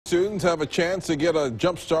Students have a chance to get a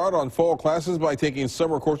jump start on fall classes by taking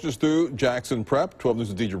summer courses through Jackson Prep. 12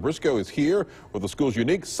 News' Deidre Briscoe is here with the school's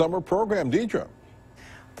unique summer program. Deidre.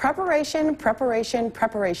 Preparation, preparation,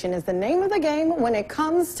 preparation is the name of the game when it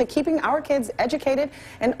comes to keeping our kids educated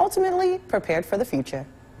and ultimately prepared for the future.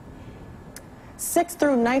 6th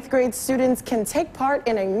through 9th grade students can take part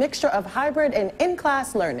in a mixture of hybrid and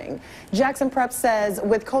in-class learning. Jackson Prep says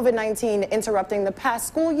with COVID-19 interrupting the past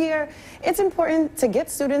school year, it's important to get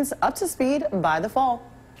students up to speed by the fall.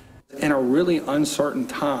 In a really uncertain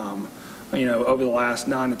time, over the last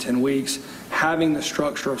 9 to 10 weeks, having the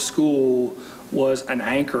structure of school was an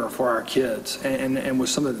anchor for our kids and was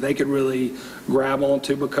something that they could really grab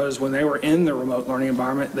onto, because when they were in the remote learning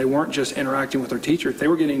environment, they weren't just interacting with their teachers, they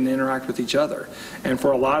were getting to interact with each other. And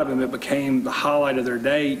for a lot of them, it became the highlight of their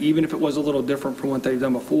day. Even if it was a little different from what they've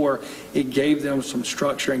done before, it gave them some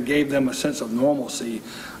structure and gave them a sense of normalcy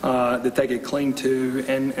that they could cling to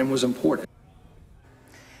and was important.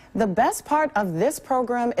 The best part of this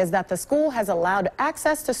program is that the school has allowed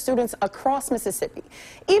access to students across Mississippi,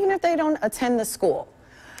 even if they don't attend the school.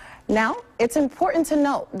 Now, it's important to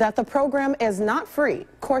note that the program is not free.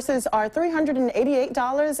 Courses are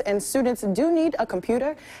 $388 and students do need a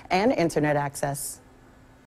computer and internet access.